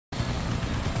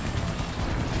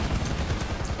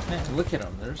Man, look at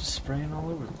them. They're just spraying all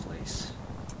over the place.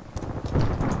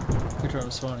 Kootra,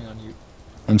 I'm spawning on you.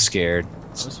 I'm scared.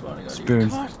 I'm spawning on Spoon. you.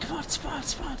 Come on, spawn.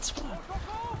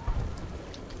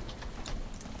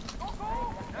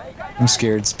 I'm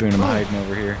scared, Spoon. I'm hiding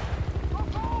over here.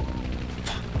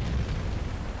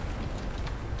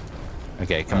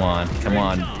 Okay, come on.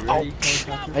 Oh,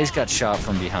 I just got shot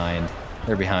from behind.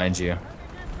 They're behind you.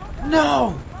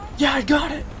 No! Yeah, I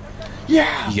got it!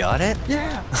 Yeah! You got it?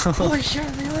 Yeah! Holy shit,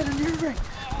 they let a near me!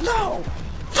 No!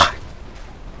 Fuck!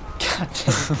 God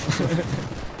damn it.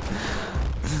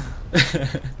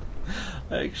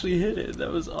 I actually hit it.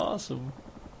 That was awesome.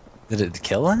 Did it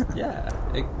kill it? Yeah,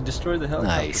 it destroyed the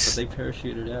helicopter, Nice. but they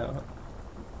parachuted out.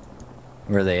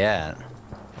 Where are they at?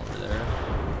 Over there.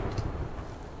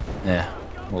 Yeah,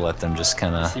 we'll let them just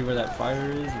kind of... See where that fire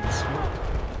is and the smoke?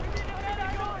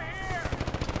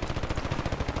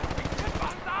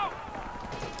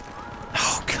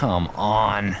 Oh, come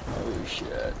on. Oh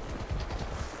shit.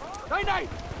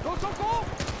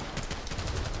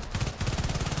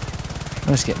 I'm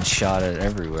just getting shot at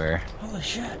everywhere. Holy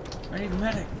shit. I need a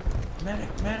medic. Medic,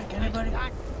 anybody?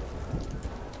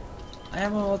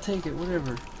 Ammo, I'll take it,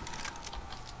 whatever.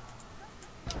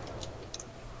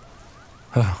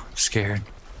 Oh, I'm scared.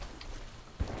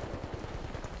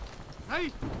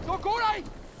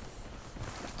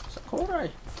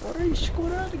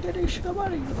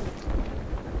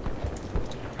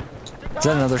 Is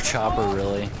that another chopper,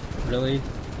 really? Really?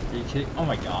 Are you kidding? Oh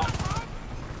my god.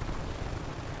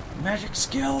 Magic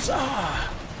skills!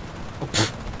 Ah! Oh,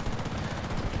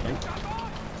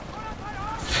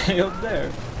 failed there.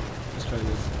 Let's try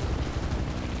this.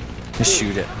 Just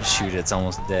shoot it. It's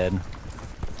almost dead.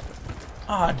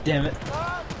 Ah, damn it.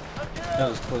 That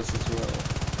was close as well.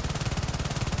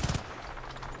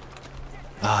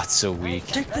 Ah, it's so weak.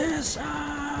 Take this!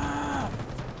 Ah!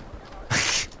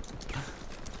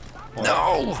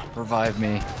 No! Revive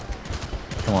me.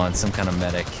 Come on, some kind of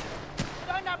medic.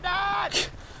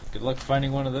 Good luck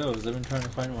finding one of those. I've been trying to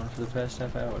find one for the past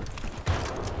half hour.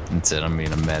 That's it, I'm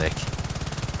being a medic.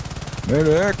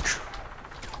 Medic!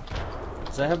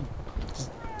 Does that have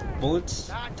bullets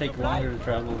take longer to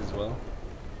travel as well?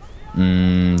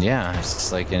 Yeah, it's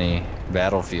just like any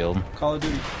battlefield. Call of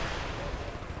Duty.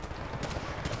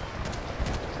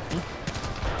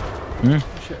 Hmm? Oh,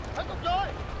 shit.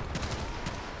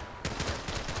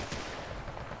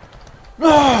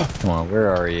 Ah! Come on, where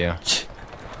are you?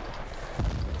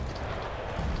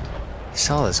 I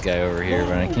saw this guy over here,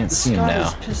 but I can't see him now.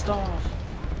 Is pissed off.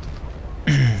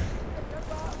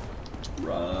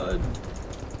 Run.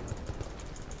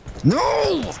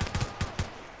 No!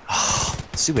 Oh,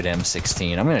 stupid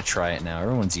M16. I'm gonna try it now.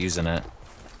 Everyone's using it.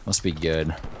 Must be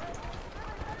good.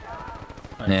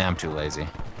 Nah, I'm too lazy.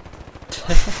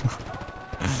 I'm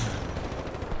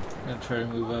gonna try to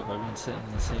move up. I've been sitting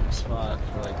in the same spot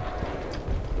for like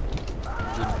a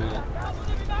good bit.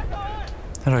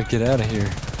 How do I get out of here?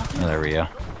 Oh, there we go.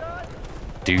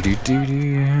 Do.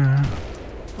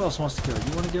 Who else wants to go?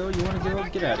 You wanna go? You wanna go?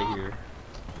 Get out of here.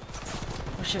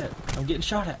 Oh shit, I'm getting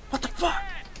shot at. What the fuck?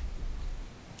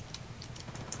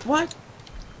 What?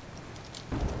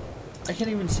 I can't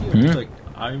even see him. He's like,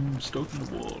 I'm stuck in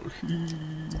the wall.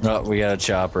 Oh, we got a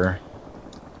chopper.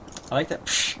 I like that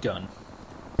gun.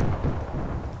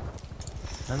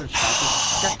 Another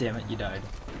chopper? God damn it, you died.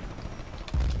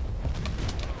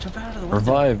 Jump out of the window.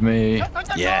 Revive me.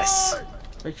 Yes.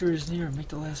 Victory is near. Make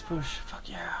the last push. Fuck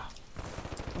yeah.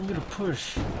 I'm gonna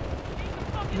push.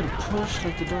 I'm gonna push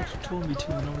like the doctor told me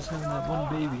to when I was having that one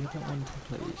baby at that one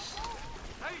place.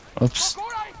 Oops.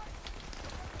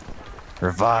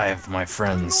 Revive, my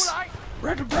friends.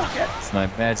 Red rocket! It's my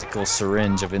magical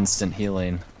syringe of instant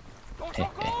healing.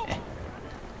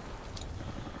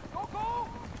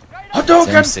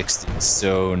 M60 is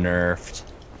so nerfed.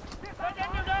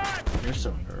 You're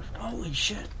so nerfed. Holy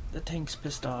shit, the tank's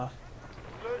pissed off.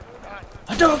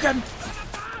 Hadouken!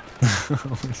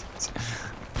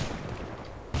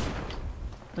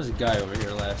 There's a guy over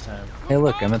here last time. Hey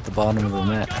look, I'm at the bottom of the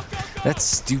map. That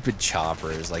stupid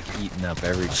chopper is like eating up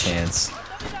every chance.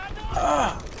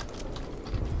 Ah!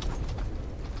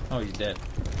 Oh, he's dead.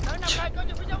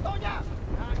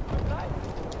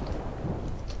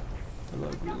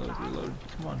 Reload.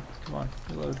 Come on,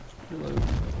 reload.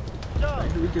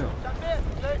 Right, here we go.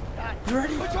 You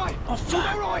ready? Oh,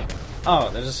 fuck! Oh,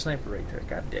 there's a sniper right there.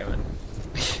 God damn it.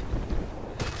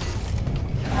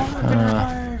 Oh, I've been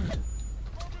revived!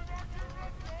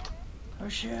 Oh,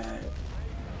 shit.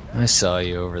 I saw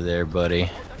you over there, buddy.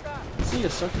 See ya,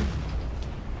 sucker.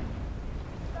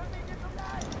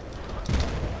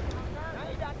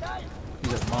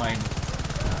 He's at mine.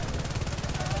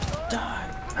 Die!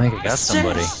 think I got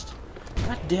somebody.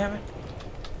 God damn it.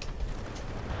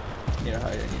 I need to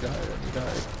hide, I need to hide, I need to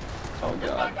hide. Oh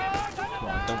god. Come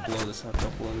on, don't blow this up,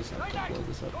 don't blow this up, don't blow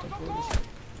this up, don't blow this up.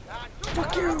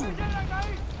 Fuck you!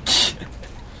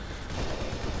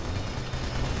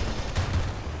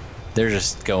 They're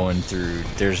just going through,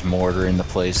 there's mortaring the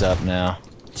place up now.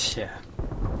 Yeah.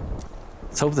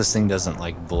 Let's hope this thing doesn't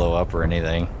like blow up or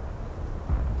anything.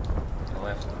 Oh,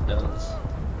 if it does.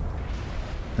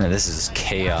 Man, this is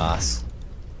chaos.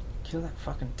 Kill that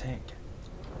fucking tank.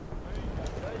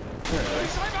 There it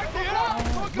is.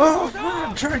 Move!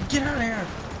 I'm trying to get out of here!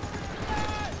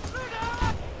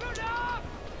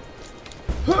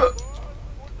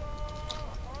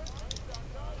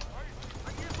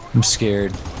 I'm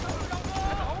scared.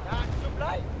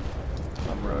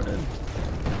 I'm running.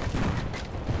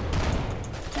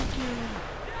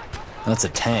 That's a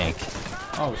tank.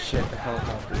 Oh shit, a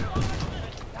helicopter.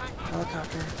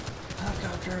 Helicopter.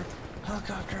 Helicopter.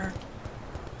 Helicopter.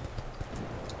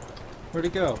 Where'd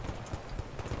it go?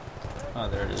 Oh,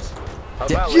 there it is.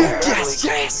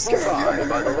 Yes! By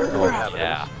the local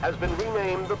Yeah. has been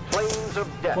renamed the Plains of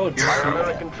Death Oh, by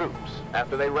American troops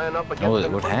after they ran up against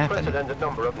an what happened? unprecedented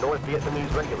number of North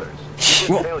Vietnamese regulars.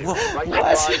 Whoa, Failure whoa, to right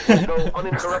what? supplies will go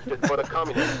uninterrupted for the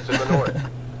communists in the north.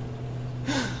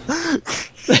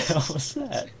 What the hell was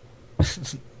that?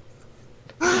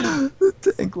 The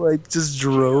tank like just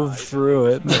drove through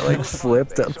it and it like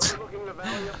flipped up. Overlooking the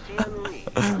valley of Tien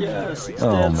Le. Yeah, 6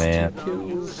 Oh, deaths, man. 2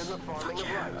 kills. Fuck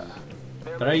yeah.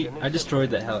 But I destroyed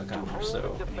that helicopter,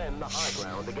 so...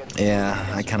 Yeah,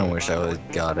 I kind of wish I would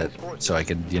have got it so I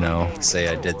could, you know, say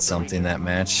I did something that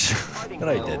match, but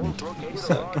I didn't. You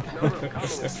suck.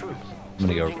 I'm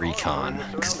gonna go recon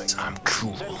because I'm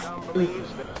cool.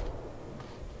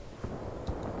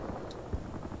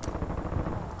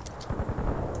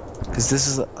 Because this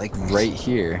is like right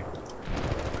here.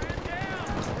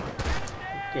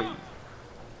 Okay.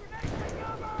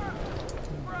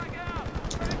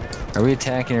 Are we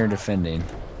attacking or defending?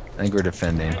 I think we're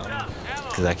defending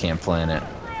because I can't plan it.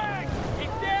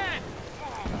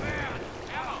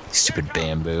 Stupid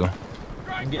bamboo.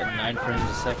 I'm getting 9 frames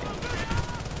a second.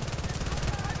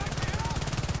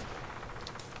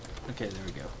 Okay, there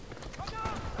we go.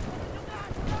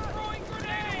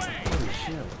 Holy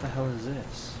shit, what the hell is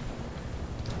this?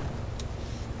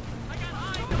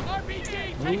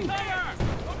 Ooh.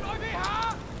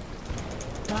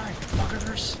 Die,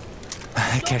 fuckers!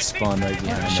 That guy spawned right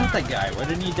Yeah, I behind shot him. that guy, why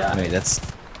didn't he die? Wait, that's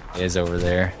he is over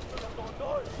there.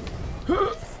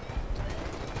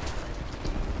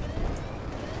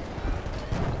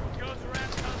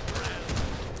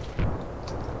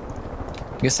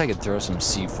 I guess I could throw some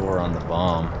C4 on the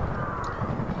bomb.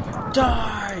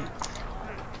 Die!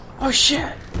 Oh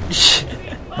shit!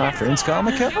 My friends call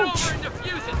me coach.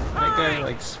 That guy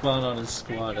like spawned on his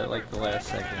squad at like the last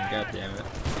second, god damn it.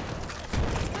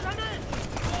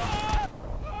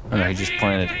 Oh no, he just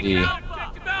planted E.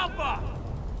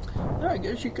 I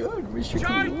guess you could, Mr.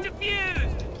 Cool.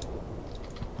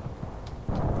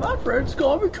 My friends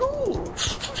call me cool.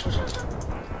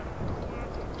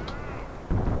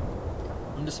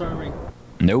 I'm disarming.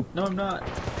 Nope. No, I'm not.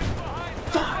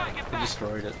 Fuck! I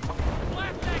destroyed it. Look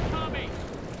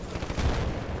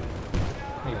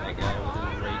at that guy with his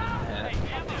Raiden hat.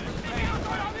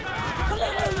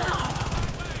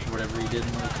 Whatever he did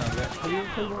in Mortal Kombat. Have you ever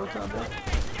played Mortal Kombat?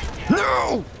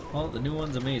 No! Well, the new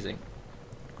one's amazing.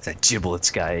 That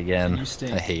giblets guy again. You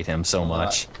stink. I hate him so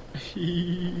much.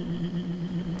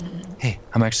 Alright, Hey,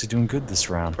 I'm actually doing good this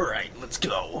round. let's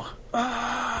go.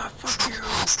 Ah, fuck you.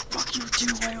 Fuck you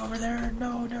too, way over there.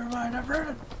 No, never mind, I'm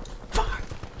running. Fuck.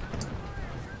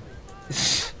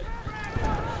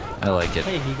 I like it.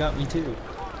 Hey, he got me too.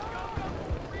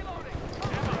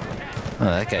 Oh,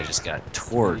 that guy just got He's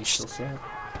still torched. sad.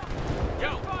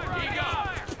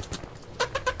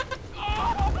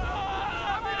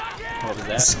 What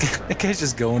was that? That guy's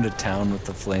just going to town with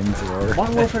the flamethrower.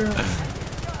 Modern Warfare.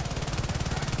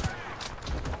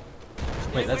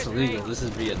 Wait, that's illegal. This is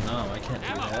Vietnam. I can't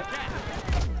do that.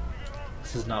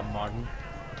 This is not modern.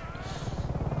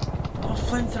 Oh,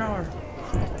 flamethrower.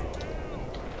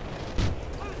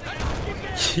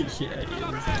 Yeah, he is.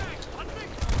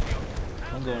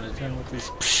 I'm going to town with this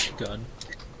gun.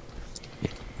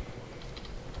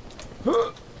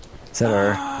 Is that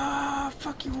our... Ah,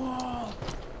 fuck you all.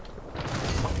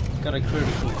 Got a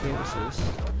critical kill assist.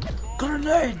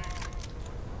 Grenade!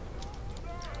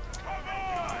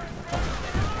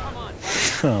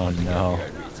 Oh no.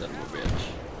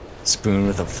 Spoon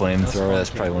with a flamethrower,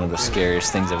 that's probably one of the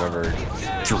scariest things I've ever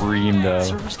dreamed of.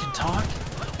 Servers can talk?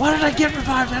 Why did I get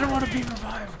revived? I don't want to be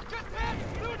revived.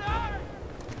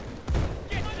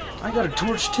 I got a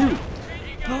torch too.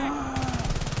 Oh.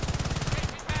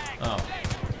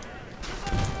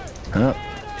 Huh.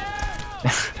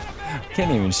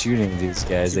 Can't even shoot any of these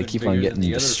guys. They keep on getting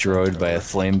destroyed by a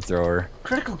flamethrower.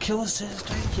 Critical kill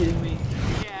assist? Are you kidding me?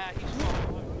 Yeah, he's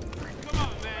wrong. Come on,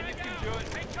 man, you can do it.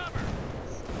 Take cover.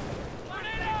 Son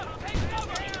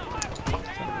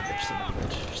of a bitch, son of a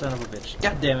bitch, son of a bitch.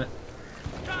 God damn it.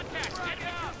 Contact, get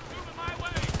down. Moving my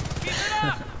way. Keep it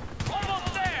up.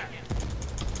 Almost there.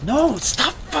 No,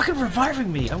 stop fucking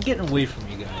reviving me. I'm getting away from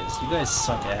you guys. You guys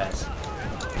suck ass.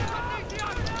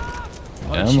 I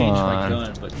want to change my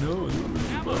gun, but no.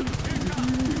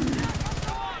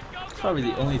 It's probably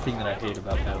the only thing that I hate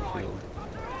about Battlefield.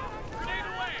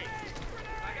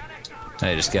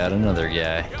 I just got another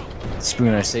guy.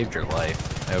 Spoon, I saved your life.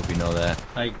 I hope you know that.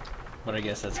 But I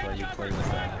guess that's why you play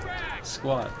with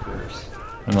squad first.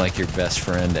 I'm like your best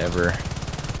friend ever.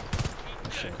 Oh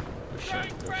shit. Oh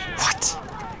shit. Oh shit. What?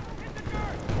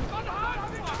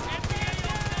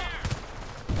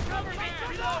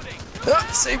 Ah,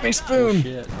 save me, Oh Spoon!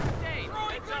 shit.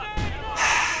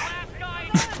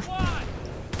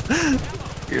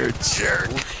 You're a jerk.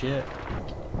 Oh shit.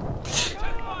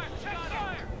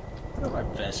 You're my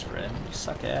best friend. You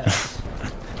suck ass.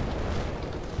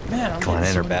 Man, I'm Come on,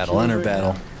 getting so enter many battle, kills enter right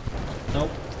battle. now.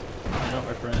 Nope. You're not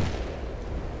my friend.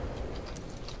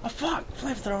 Oh fuck!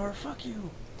 Flamethrower, fuck you!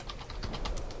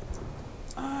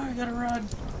 Oh, I gotta run.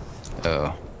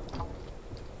 Oh.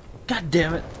 God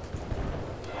damn it!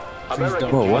 American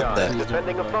Whoa, what GIs the?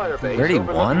 defending a fire base Already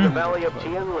overlooking won? the Valley of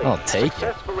Tien Lin I'll take it.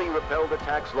 successfully repelled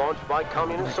attacks launched by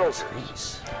communist soldiers.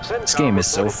 Trees. This game is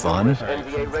so fun.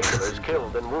 NVA regulars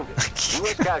killed and wounded.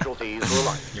 U.S. casualties were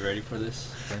light. You ready for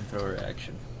this? Flamethrower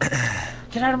action.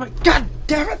 Get out of my... God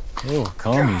damn it! Oh,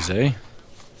 commies, eh?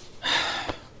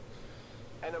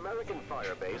 An American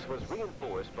fire base was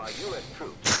reinforced by U.S.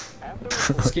 troops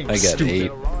after This game I is got stupid.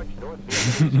 8. a large North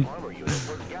Vietnamese armor unit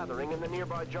was gathering in the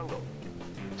nearby jungle.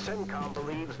 CENTCOM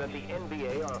believes that the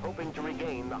NVA are hoping to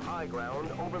regain the high ground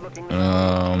overlooking the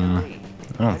I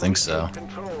don't think so.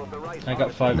 control of the right I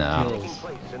got 5 No. kills taking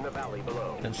place in the valley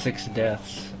below. and 6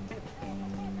 deaths.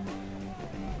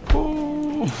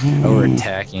 Oh, we're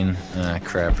attacking. Ah,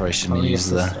 crap, probably shouldn't use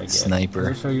the sniper.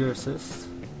 Does it show your assist?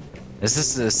 Is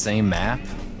this the same map?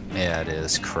 Yeah, it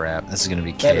is. Crap, this is gonna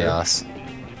be Better. chaos.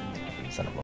 Son of a